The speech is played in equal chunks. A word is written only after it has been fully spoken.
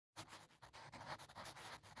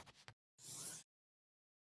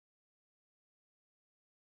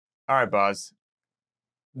All right, Boz.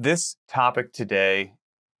 This topic today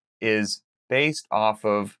is based off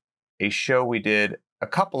of a show we did a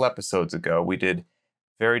couple episodes ago. We did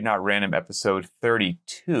Very Not Random episode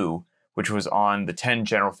 32, which was on the 10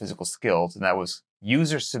 general physical skills, and that was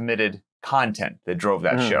user-submitted content that drove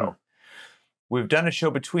that show. We've done a show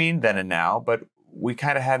between then and now, but we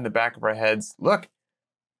kind of had in the back of our heads, look,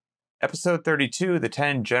 episode 32, the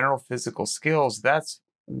 10 general physical skills, that's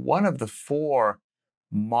one of the 4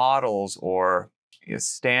 models or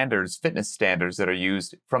standards, fitness standards that are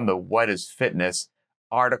used from the What is Fitness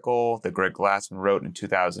article that Greg Glassman wrote in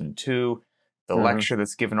 2002, the lecture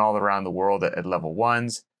that's given all around the world at level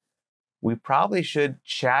 1s. We probably should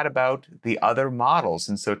chat about the other models.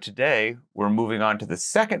 And so today we're moving on to the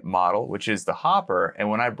second model, which is the hopper. And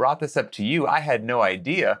when I brought this up to you, I had no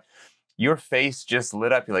idea. Your face just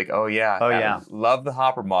lit up. You're like, oh yeah, I love the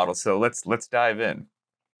hopper model. So let's dive in.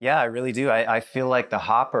 Yeah, I really do. I feel like the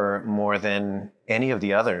hopper, more than any of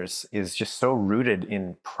the others, is just so rooted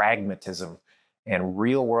in pragmatism and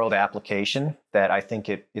real world application that I think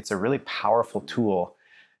it's a really powerful tool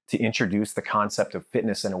to introduce the concept of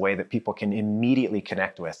fitness in a way that people can immediately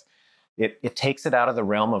connect with. It takes it out of the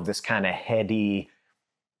realm of this kind of heady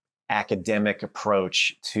academic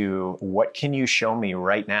approach to what can you show me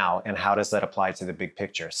right now and how does that apply to the big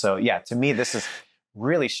picture. So yeah, to me, this is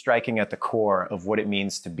really striking at the core of what it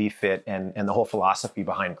means to be fit and the whole philosophy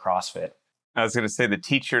behind CrossFit. I was going to say the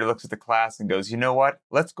teacher looks at the class and goes, you know what?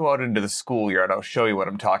 Let's go out into the schoolyard. I'll show you what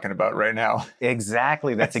I'm talking about right now.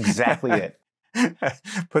 Exactly. That's exactly it.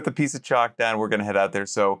 Put the piece of chalk down. We're going to head out there.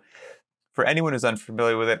 So for anyone who's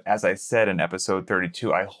unfamiliar with it, as I said in episode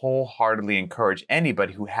 32, I wholeheartedly encourage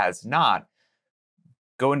anybody who has not,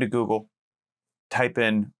 go into Google, type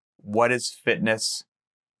in what is fitness,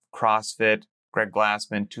 CrossFit, Greg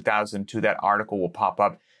Glassman, 2002, that article will pop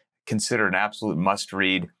up. Consider an absolute must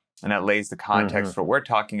read. And that lays the context for what we're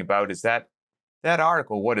talking about is that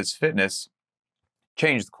article, What is Fitness,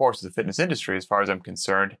 changed the course of the fitness industry as far as I'm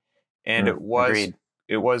concerned. And it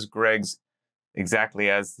was Greg's, exactly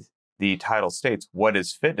as the title states, what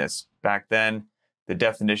is fitness? Back then, the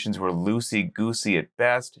definitions were loosey-goosey at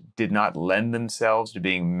best, did not lend themselves to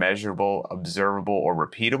being measurable, observable, or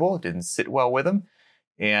repeatable. It didn't sit well with him.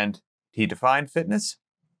 And he defined fitness,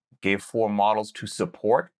 gave 4 models to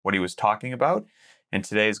support what he was talking about. And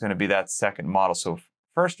today is going to be that second model. So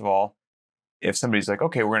first of all, if somebody's like,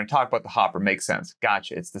 okay, we're going to talk about the hopper, makes sense.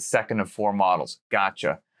 Gotcha. It's the second of 4 models.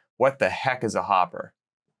 Gotcha. What the heck is a hopper?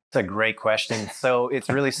 It's a great question. So it's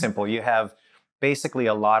really simple. You have basically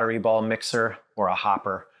a lottery ball mixer or a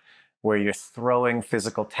hopper where you're throwing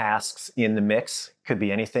physical tasks in the mix. Could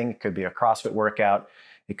be anything. It could be a CrossFit workout.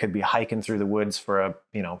 It could be hiking through the woods for a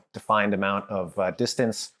defined amount of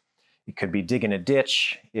distance. It could be digging a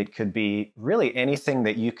ditch. It could be really anything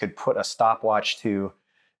that you could put a stopwatch to,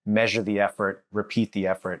 measure the effort, repeat the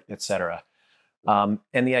effort, etc. And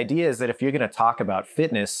the idea is that if you're going to talk about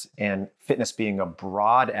fitness and fitness being a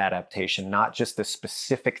broad adaptation, not just the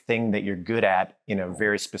specific thing that you're good at in a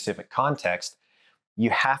very specific context,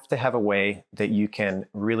 you have to have a way that you can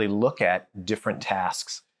really look at different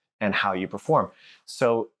tasks and how you perform.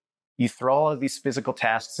 So you throw all of these physical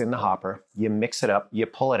tasks in the hopper, you mix it up, you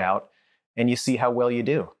pull it out, and you see how well you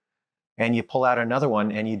do. And you pull out another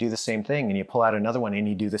one and you do the same thing, and you pull out another one and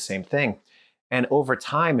you do the same thing. And over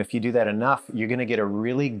time, if you do that enough, you're going to get a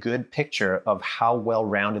really good picture of how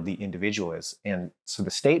well-rounded the individual is. And so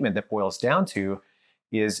the statement that boils down to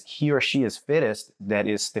is he or she is fittest that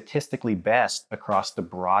is statistically best across the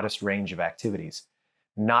broadest range of activities,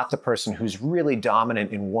 not the person who's really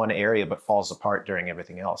dominant in one area but falls apart during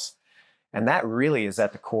everything else. And that really is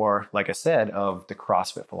at the core, like I said, of the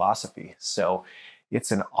CrossFit philosophy. So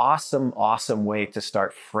it's an awesome, awesome way to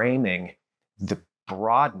start framing the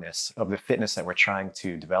broadness of the fitness that we're trying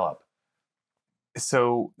to develop.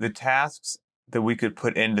 So the tasks that we could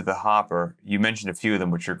put into the hopper, you mentioned a few of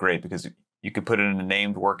them, which are great because you could put in a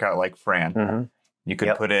named workout like Fran. You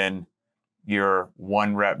could put in your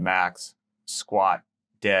 1 rep max, squat,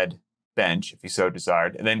 dead, bench, if you so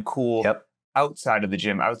desired, and then outside of the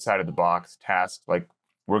gym, outside of the box tasks, like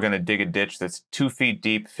we're going to dig a ditch that's 2 feet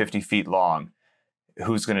deep, 50 feet long.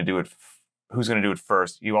 Who's going to do it? Who's going to do it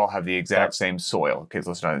first? You all have the exact same soil. Okay, so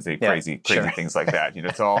let's not say crazy things like that.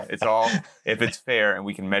 It's all if it's fair and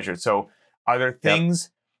we can measure it. So are there things,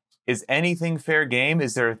 is anything fair game?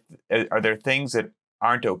 Are there things that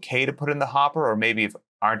aren't okay to put in the hopper, or maybe if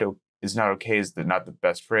is not okay is not the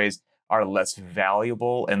best phrase, are less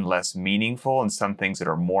valuable and less meaningful, and some things that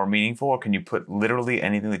are more meaningful? Or can you put literally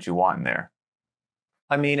anything that you want in there?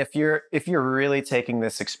 I mean, if you're really taking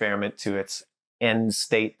this experiment to its end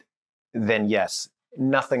state, then yes,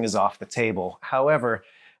 nothing is off the table. However,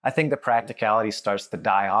 I think the practicality starts to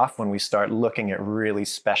die off when we start looking at really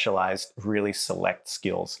specialized, really select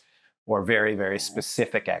skills or very, very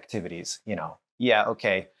specific activities. Yeah,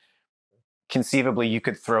 okay. Conceivably, you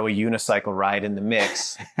could throw a unicycle ride in the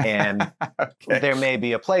mix, and Okay. there may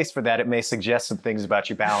be a place for that. It may suggest some things about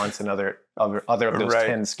your balance and other of those Right.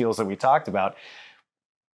 10 skills that we talked about.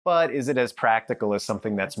 But is it as practical as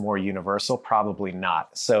something that's more universal? Probably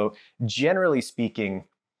not. So generally speaking,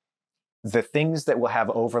 the things that will have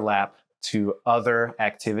overlap to other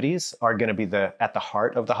activities are going to be at the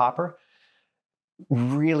heart of the hopper.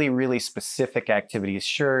 Really, really specific activities.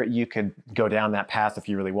 Sure, you could go down that path if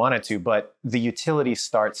you really wanted to, but the utility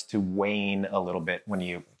starts to wane a little bit when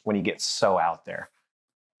you get so out there.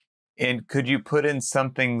 And could you put in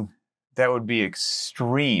something that would be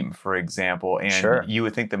extreme, for example, and Sure. you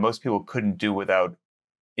would think that most people couldn't do without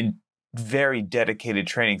very dedicated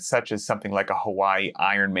training, such as something like a Hawaii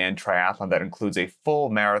Ironman triathlon that includes a full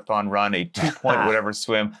marathon run, a 2-point whatever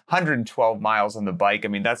swim, 112 miles on the bike. I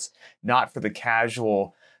mean, that's not for the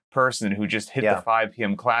casual person who just hit the 5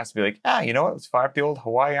 p.m. class and be like, you know what? Let's fire up the old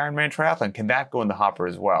Hawaii Ironman triathlon. Can that go in the hopper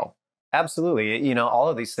as well? Absolutely. All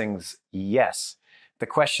of these things, yes. The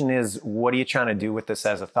question is, what are you trying to do with this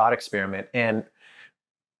as a thought experiment? And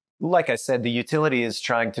like I said, the utility is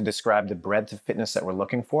trying to describe the breadth of fitness that we're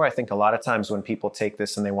looking for. I think a lot of times when people take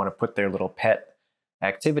this and they want to put their little pet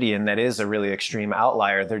activity in that is a really extreme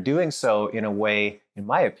outlier, they're doing so in a way, in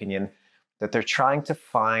my opinion, that they're trying to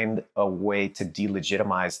find a way to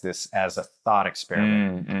delegitimize this as a thought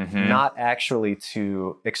experiment, not actually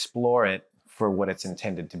to explore it for what it's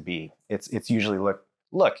intended to be. It's usually,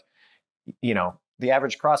 look, the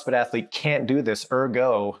average CrossFit athlete can't do this,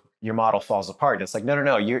 ergo your model falls apart. It's like,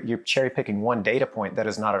 no. You're cherry picking one data point. That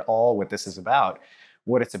is not at all what this is about.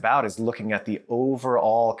 What it's about is looking at the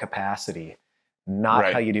overall capacity,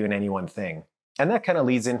 not how you do in any one thing. And that kind of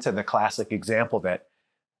leads into the classic example that,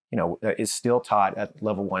 is still taught at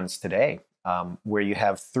level ones today, where you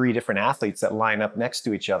have 3 different athletes that line up next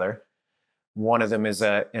to each other. One of them is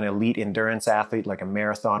an elite endurance athlete, like a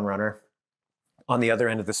marathon runner. On the other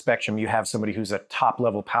end of the spectrum, you have somebody who's a top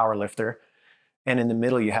level power lifter. And in the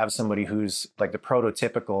middle, you have somebody who's like the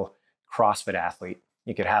prototypical CrossFit athlete.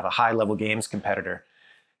 You could have a high-level games competitor.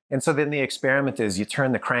 And so then the experiment is you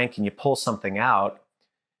turn the crank and you pull something out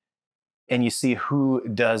and you see who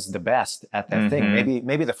does the best at that thing.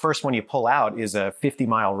 Maybe the first one you pull out is a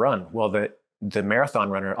 50-mile run. Well, the marathon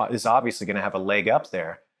runner is obviously going to have a leg up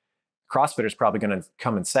there. CrossFitter is probably going to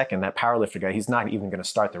come in second. That powerlifter guy, he's not even going to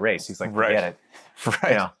start the race. He's like, forget it.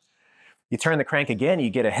 Right. You turn the crank again, you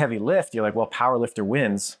get a heavy lift. You're like, well, powerlifter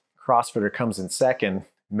wins. CrossFitter comes in second.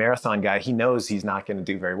 Marathon guy, he knows he's not going to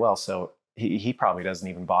do very well. So he probably doesn't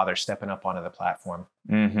even bother stepping up onto the platform.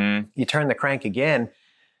 You turn the crank again.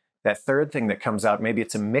 That third thing that comes out, maybe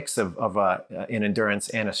it's a mix of an endurance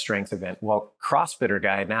and a strength event. Well, CrossFitter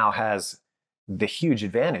guy now has the huge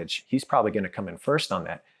advantage. He's probably going to come in first on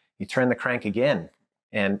that. You turn the crank again.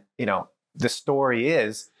 And, the story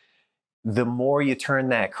is, the more you turn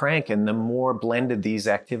that crank and the more blended these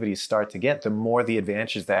activities start to get, the more the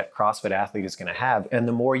advantages that CrossFit athlete is going to have, and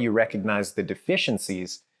the more you recognize the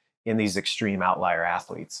deficiencies in these extreme outlier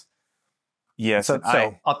athletes. Yes.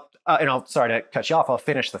 I'll sorry to cut you off. I'll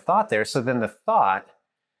finish the thought there. So then the thought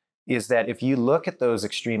is that if you look at those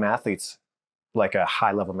extreme athletes, like a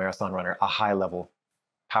high-level marathon runner, a high-level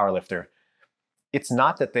powerlifter, it's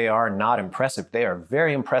not that they are not impressive. They are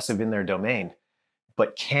very impressive in their domain.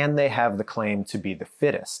 But can they have the claim to be the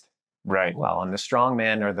fittest? Right. Well, on the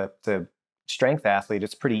strongman or the strength athlete,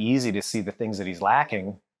 it's pretty easy to see the things that he's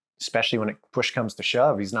lacking, especially when push comes to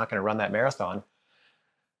shove. He's not going to run that marathon.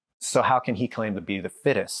 So how can he claim to be the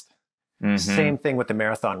fittest? Same thing with the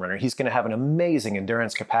marathon runner. He's going to have an amazing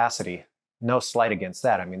endurance capacity. No slight against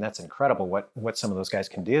that. I mean, that's incredible what some of those guys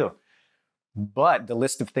can do. But the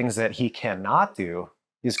list of things that he cannot do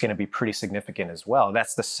is going to be pretty significant as well.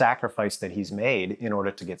 That's the sacrifice that he's made in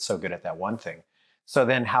order to get so good at that one thing. So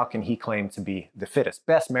then how can he claim to be the fittest?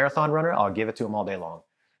 Best marathon runner? I'll give it to him all day long.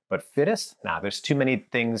 But fittest? Nah, there's too many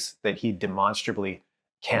things that he demonstrably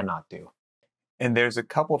cannot do. And there's a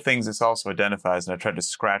couple things this also identifies, and I tried to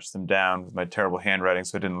scratch them down with my terrible handwriting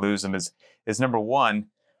so I didn't lose them, is number one,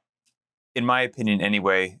 in my opinion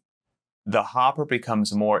anyway, the hopper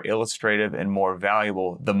becomes more illustrative and more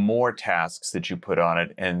valuable the more tasks that you put on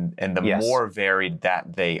it and the more varied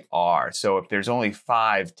that they are. So if there's only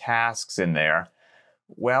 5 tasks in there,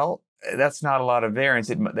 well, that's not a lot of variance.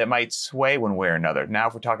 That might sway one way or another. Now,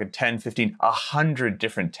 if we're talking 10, 15, 100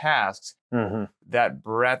 different tasks, that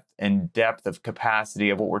breadth and depth of capacity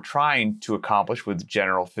of what we're trying to accomplish with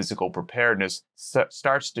general physical preparedness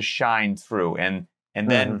starts to shine through. And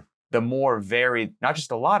then the more varied, not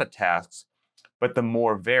just a lot of tasks, but the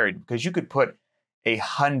more varied, because you could put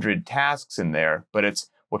 100 tasks in there, but it's,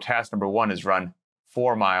 well, task number 1 is run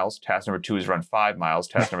 4 miles. Task number 2 is run 5 miles.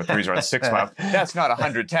 Task number 3 is run 6 miles. That's not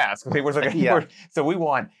 100 tasks. Okay, so we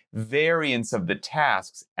want variance of the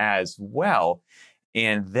tasks as well.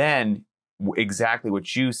 And then exactly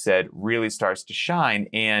what you said really starts to shine.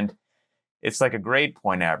 And it's like a grade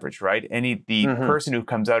point average, right? The person who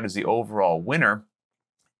comes out as the overall winner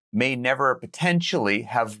may never potentially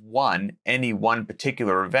have won any one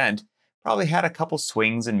particular event, probably had a couple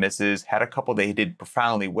swings and misses, had a couple they did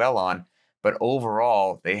profoundly well on, but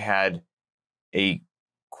overall they had a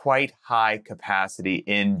quite high capacity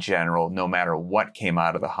in general, no matter what came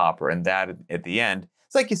out of the hopper. And that at the end,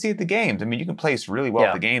 it's like you see at the games. I mean, you can place really well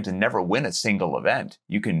at the games and never win a single event.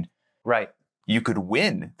 You could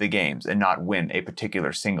win the games and not win a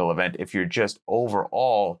particular single event if you're just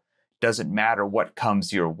overall, doesn't matter what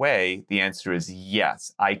comes your way. The answer is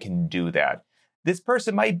yes, I can do that. This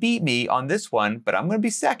person might beat me on this one, but I'm going to be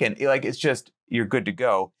second. Like, it's just, you're good to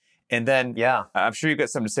go. And then, I'm sure you've got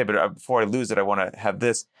something to say, but before I lose it, I want to have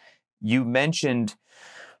this. You mentioned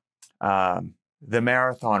the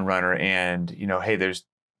marathon runner, and, hey,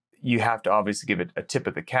 you have to obviously give it a tip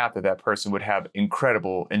of the cap that person would have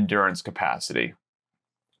incredible endurance capacity,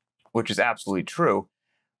 which is absolutely true.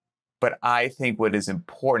 But I think what is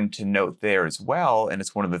important to note there as well, and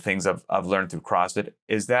it's one of the things I've learned through CrossFit,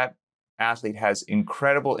 is that athlete has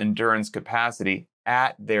incredible endurance capacity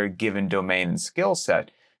at their given domain and skill set.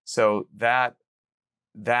 So that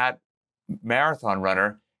marathon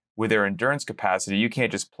runner with their endurance capacity, you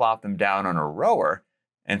can't just plop them down on a rower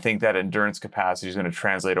and think that endurance capacity is going to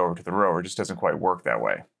translate over to the rower. It just doesn't quite work that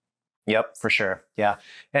way. Yep, for sure. Yeah.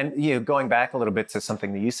 And going back a little bit to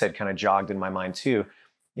something that you said kind of jogged in my mind too.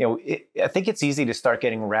 I think it's easy to start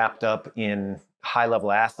getting wrapped up in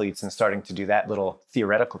high-level athletes and starting to do that little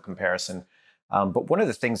theoretical comparison. But one of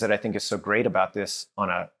the things that I think is so great about this on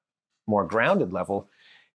a more grounded level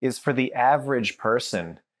is for the average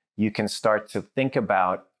person, you can start to think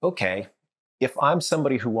about, okay, if I'm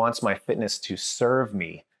somebody who wants my fitness to serve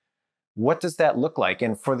me, what does that look like?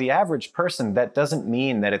 And for the average person, that doesn't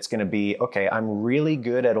mean that it's going to be, okay, I'm really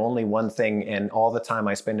good at only one thing and all the time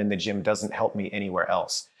I spend in the gym doesn't help me anywhere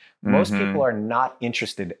else. Most people are not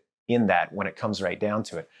interested in that when it comes right down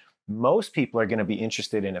to it. Most people are going to be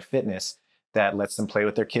interested in a fitness that lets them play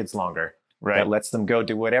with their kids longer, that lets them go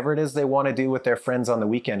do whatever it is they want to do with their friends on the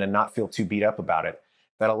weekend and not feel too beat up about it.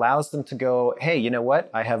 That allows them to go, hey, you know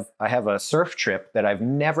what? I have a surf trip that I've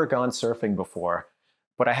never gone surfing before,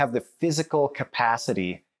 but I have the physical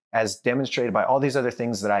capacity as demonstrated by all these other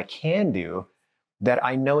things that I can do that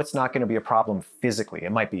I know it's not going to be a problem physically.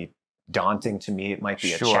 It might be daunting to me. It might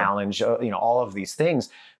be a challenge, all of these things,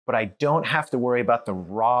 but I don't have to worry about the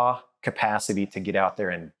raw capacity to get out there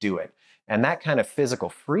and do it. And that kind of physical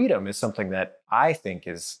freedom is something that I think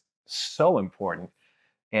is so important.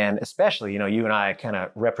 And especially, you and I kind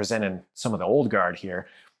of representing some of the old guard here.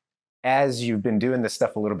 As you've been doing this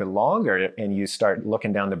stuff a little bit longer and you start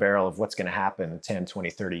looking down the barrel of what's going to happen 10, 20,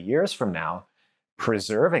 30 years from now,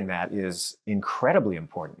 preserving that is incredibly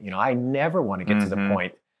important. I never want to get to the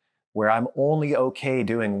point where I'm only okay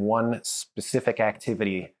doing one specific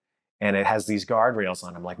activity and it has these guardrails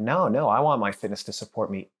on. I'm like, no, I want my fitness to support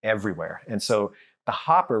me everywhere. And so the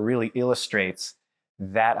hopper really illustrates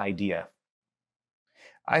that idea.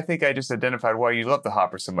 I think I just identified why you love the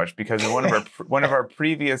hopper so much, because in one of our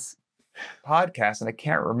previous podcasts, and I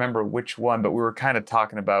can't remember which one, but we were kind of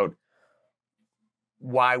talking about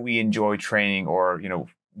why we enjoy training, or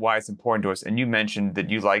why it's important to us. And you mentioned that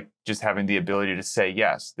you like just having the ability to say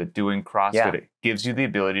yes, that doing CrossFit gives you the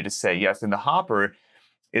ability to say yes. And the hopper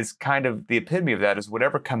is kind of the epitome of that. Is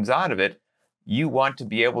whatever comes out of it, you want to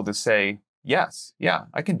be able to say yes,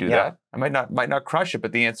 I can do that. I might not crush it,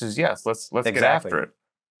 but the answer is yes. Let's get after it.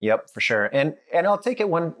 Yep, for sure. And I'll take it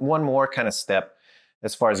one more kind of step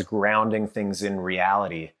as far as grounding things in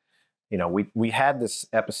reality. We had this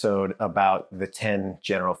episode about the 10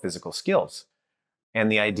 general physical skills.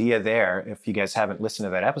 And the idea there, if you guys haven't listened to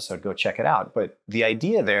that episode, go check it out. But the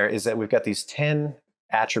idea there is that we've got these 10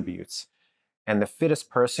 attributes, and the fittest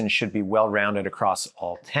person should be well-rounded across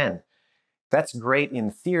all 10. That's great in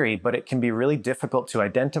theory, but it can be really difficult to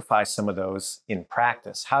identify some of those in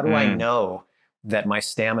practice. How do I know that my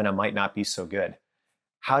stamina might not be so good?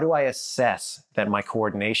 How do I assess that my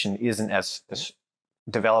coordination isn't as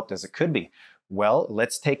developed as it could be. Well,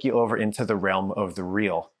 let's take you over into the realm of the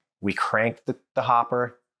real. We crank the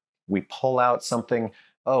hopper, we pull out something,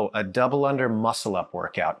 a double under muscle up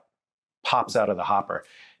workout pops out of the hopper.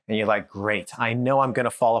 And you're like, great, I know I'm going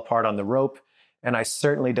to fall apart on the rope, and I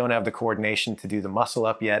certainly don't have the coordination to do the muscle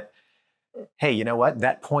up yet. Hey, you know what?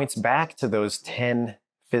 That points back to those 10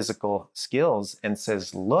 physical skills and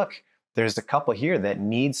says, look, there's a couple here that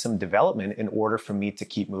need some development in order for me to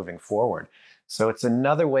keep moving forward. So it's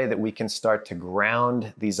another way that we can start to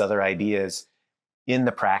ground these other ideas in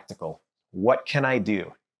the practical. What can I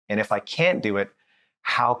do? And if I can't do it,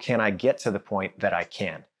 how can I get to the point that I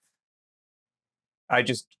can? I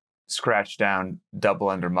just scratched down double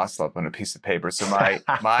under muscle up on a piece of paper. So my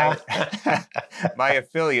my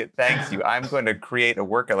affiliate thanks you. I'm going to create a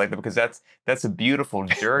workout like that, because that's a beautiful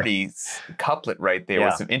dirty couplet right there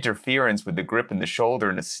with some interference with the grip in the shoulder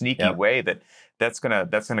in a sneaky way that's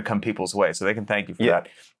gonna come people's way. So they can thank you for that.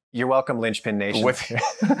 You're welcome, Linchpin Nation.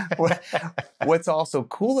 What's also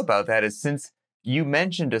cool about that is, since you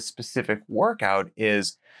mentioned a specific workout,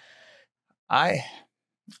 is I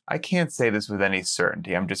can't say this with any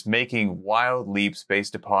certainty. I'm just making wild leaps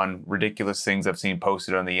based upon ridiculous things I've seen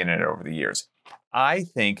posted on the internet over the years. I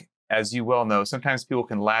think, as you well know, sometimes people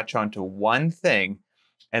can latch onto one thing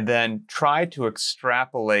and then try to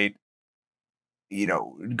extrapolate,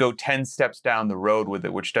 go 10 steps down the road with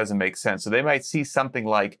it, which doesn't make sense. So they might see something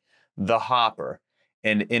like the hopper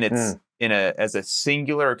and as a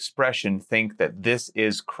singular expression, think that this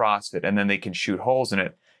is CrossFit, and then they can shoot holes in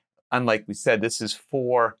it. Unlike we said, this is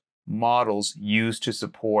 4 models used to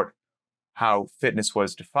support how fitness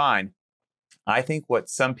was defined. I think what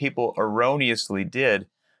some people erroneously did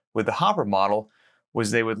with the hopper model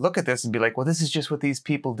was they would look at this and be like, well, this is just what these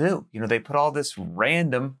people do. They put all this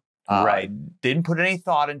random, didn't put any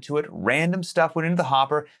thought into it, random stuff went into the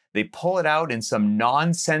hopper. They pull it out in some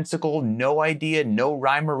nonsensical, no idea, no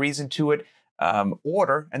rhyme or reason to it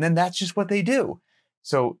order, and then that's just what they do.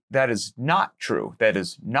 So that is not true. That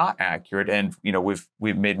is not accurate. And,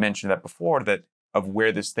 we've made mention of that before, that of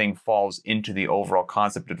where this thing falls into the overall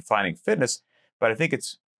concept of defining fitness. But I think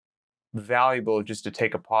it's valuable just to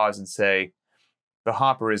take a pause and say, the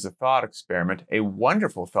hopper is a thought experiment, a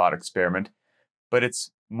wonderful thought experiment, but it's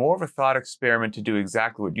more of a thought experiment to do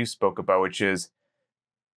exactly what you spoke about, which is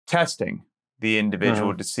testing the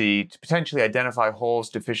individual to potentially identify holes,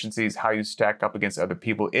 deficiencies, how you stack up against other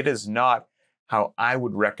people. It is not how I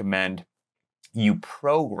would recommend you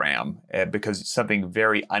program, because it's something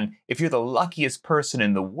very if you're the luckiest person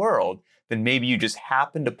in the world, then maybe you just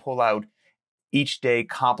happen to pull out each day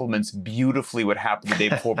complements beautifully what happened the day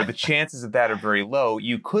before, but the chances of that are very low.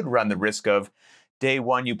 You could run the risk of day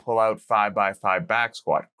 1, you pull out 5x5 back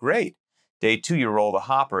squat. Great. Day 2, you roll the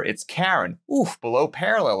hopper. It's Karen. Oof, below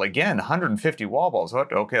parallel again, 150 wall balls.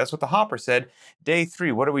 Okay, that's what the hopper said. Day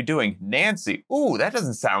 3, what are we doing? Nancy. Ooh, that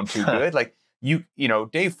doesn't sound too good. Like,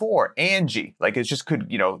 day 4, Angie, like it's just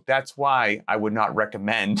that's why I would not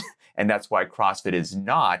recommend, and that's why CrossFit is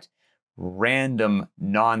not random,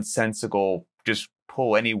 nonsensical, just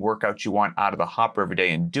pull any workout you want out of the hopper every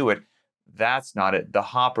day and do it. That's not it. The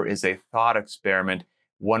hopper is a thought experiment,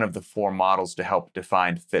 one of the 4 models to help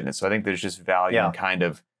define fitness. So I think there's just value in kind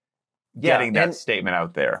of getting that statement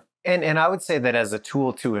out there. And I would say that as a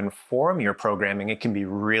tool to inform your programming, it can be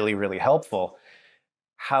really, really helpful.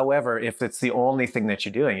 However, if it's the only thing that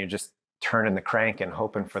you're doing, you're just turning the crank and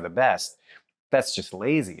hoping for the best, that's just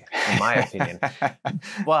lazy, in my opinion.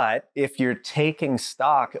 But if you're taking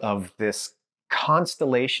stock of this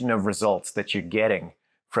constellation of results that you're getting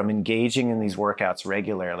from engaging in these workouts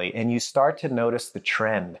regularly, and you start to notice the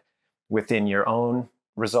trend within your own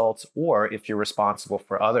results, or if you're responsible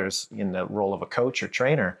for others in the role of a coach or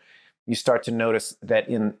trainer, you start to notice that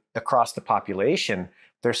across the population,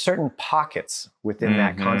 there's certain pockets within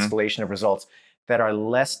that constellation of results that are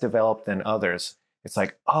less developed than others. It's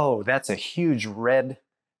like, oh, that's a huge red,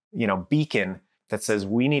 beacon that says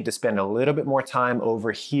we need to spend a little bit more time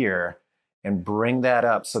over here and bring that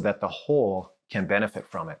up so that the whole can benefit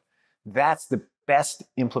from it. That's the best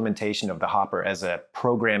implementation of the hopper as a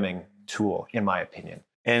programming tool, in my opinion.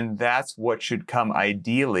 And that's what should come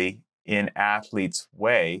ideally in athletes'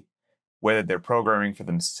 way, whether they're programming for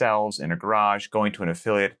themselves in a garage, going to an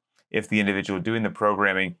affiliate, if the individual doing the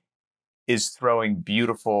programming is throwing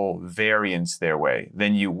beautiful variance their way,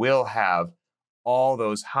 then you will have all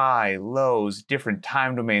those high, lows, different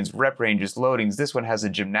time domains, rep ranges, loadings. This one has a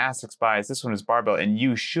gymnastics bias, this one is barbell, and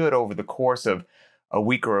you should, over the course of a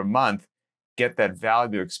week or a month, get that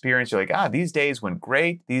valuable experience. You're like, these days went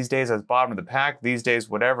great, these days I was bottom of the pack, these days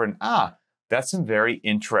whatever, and that's some very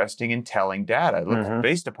interesting and telling data.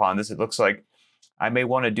 Based upon this, it looks like I may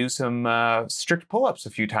want to do some strict pull-ups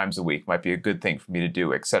a few times a week. Might be a good thing for me to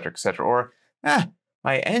do, et cetera, et cetera. Or,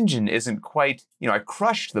 my engine isn't quite, I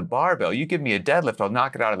crushed the barbell. You give me a deadlift, I'll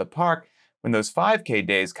knock it out of the park. When those 5K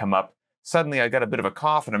days come up, suddenly I got a bit of a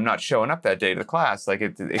cough and I'm not showing up that day to the class. Like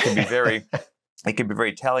it can be very, it can be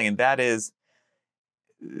very telling. And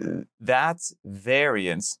that's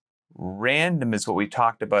variance. Random is what we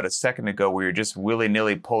talked about a second ago, where you're just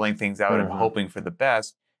willy-nilly pulling things out and hoping for the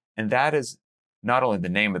best. And that is not only the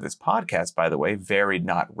name of this podcast, by the way, varied,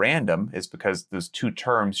 not random, is because those two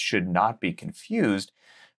terms should not be confused.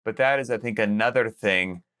 But that is, I think, another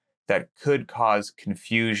thing that could cause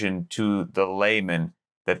confusion to the layman,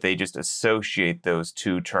 that they just associate those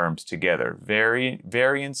two terms together.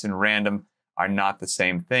 Variance and random are not the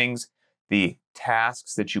same things. The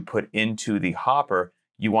tasks that you put into the hopper,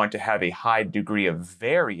 you want to have a high degree of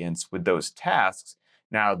variance with those tasks.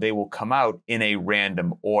 Now, they will come out in a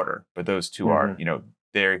random order, but those two are,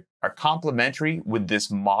 they are complementary with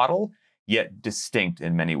this model, yet distinct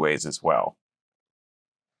in many ways as well.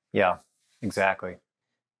 Yeah, exactly.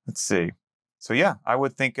 Let's see. So yeah, I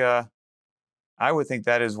would think that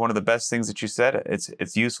is one of the best things that you said.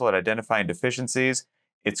 It's useful at identifying deficiencies.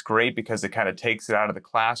 It's great because it kind of takes it out of the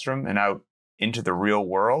classroom and out into the real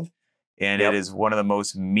world. And it is one of the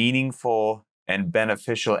most meaningful and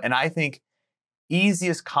beneficial, and I think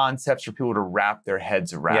easiest concepts for people to wrap their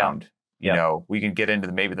heads around. We can get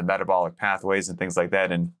into maybe the metabolic pathways and things like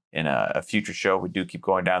that in a future show. We do keep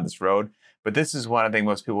going down this road. But this is one, I think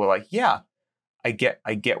most people are like, yeah, I get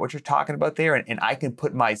what you're talking about there. And I can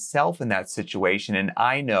put myself in that situation. And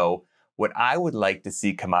I know what I would like to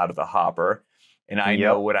see come out of the hopper. And I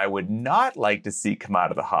know what I would not like to see come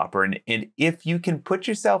out of the hopper. And if you can put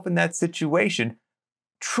yourself in that situation,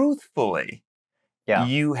 truthfully,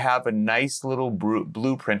 you have a nice little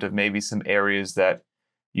blueprint of maybe some areas that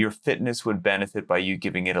your fitness would benefit by you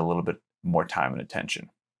giving it a little bit more time and attention.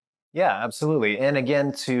 Yeah, absolutely. And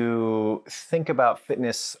again, to think about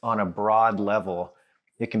fitness on a broad level,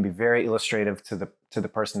 it can be very illustrative to the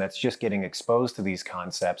person that's just getting exposed to these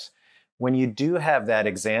concepts. When you do have that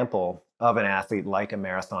example of an athlete like a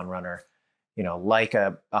marathon runner, like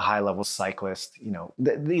a high-level cyclist,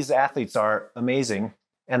 these athletes are amazing,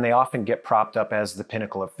 and they often get propped up as the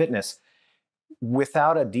pinnacle of fitness.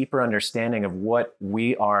 Without a deeper understanding of what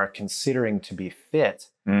we are considering to be fit,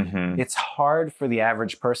 it's hard for the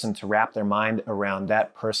average person to wrap their mind around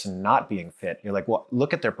that person not being fit. You're like, well,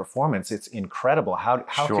 look at their performance. It's incredible. How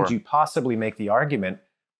could you possibly make the argument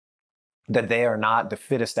that they are not the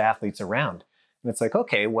fittest athletes around? And it's like,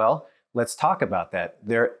 okay, well, let's talk about that.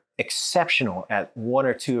 They're exceptional at one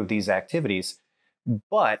or two of these activities,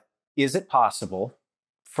 but is it possible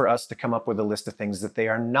for us to come up with a list of things that they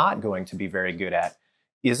are not going to be very good at?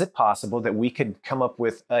 Is it possible that we could come up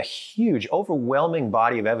with a huge, overwhelming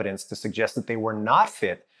body of evidence to suggest that they were not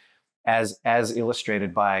fit as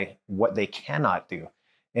illustrated by what they cannot do?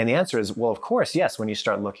 And the answer is, well, of course, yes, when you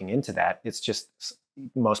start looking into that. It's just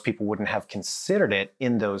most people wouldn't have considered it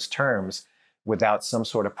in those terms without some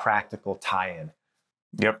sort of practical tie-in.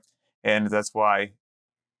 Yep. And that's why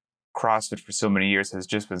CrossFit for so many years has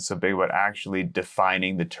just been so big about actually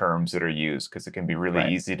defining the terms that are used, because it can be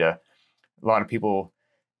really easy to, a lot of people,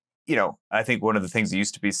 I think one of the things that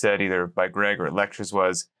used to be said either by Greg or at lectures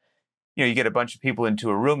was, you get a bunch of people into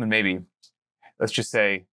a room and maybe, let's just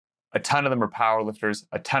say, a ton of them are powerlifters,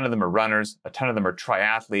 a ton of them are runners, a ton of them are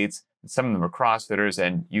triathletes, and some of them are CrossFitters,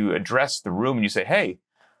 and you address the room and you say, hey,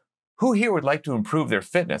 who here would like to improve their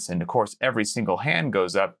fitness? And of course, every single hand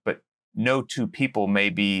goes up, but no two people may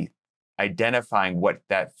be identifying what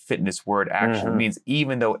that fitness word actually means,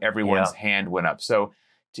 even though everyone's hand went up. So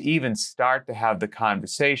to even start to have the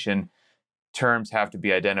conversation, terms have to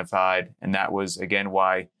be identified. And that was, again,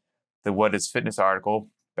 why the What is Fitness article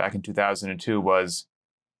back in 2002 was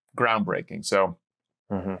groundbreaking. So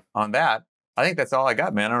on that, I think that's all I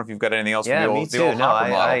got, man. I don't know if you've got anything else. Yeah, for me too. The old hopper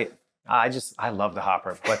model. I love the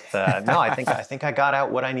hopper, but no, I think I got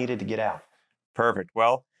out what I needed to get out. Perfect.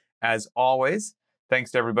 Well, as always,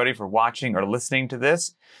 thanks to everybody for watching or listening to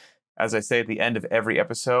this. As I say at the end of every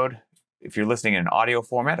episode, if you're listening in an audio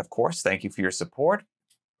format, of course, thank you for your support.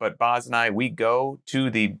 But Boz and I, we go to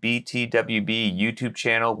the btwb YouTube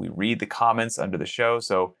channel. We read the comments under the show.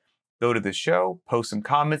 So go to the show, post some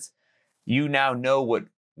comments. You now know what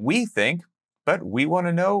we think, but we want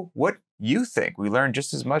to know what you think. We learn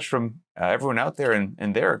just as much from everyone out there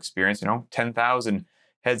and their experience. 10,000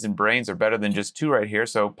 heads and brains are better than just two right here.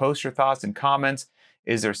 So post your thoughts and comments.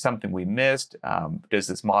 Is there something we missed? Does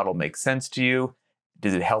this model make sense to you?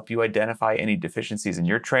 Does it help you identify any deficiencies in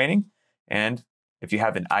your training? And If you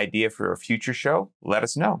have an idea for a future show, let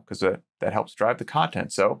us know, because that helps drive the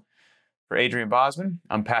content. So for Adrian Bosman,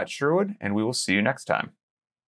 I'm Pat Sherwood, and we will see you next time.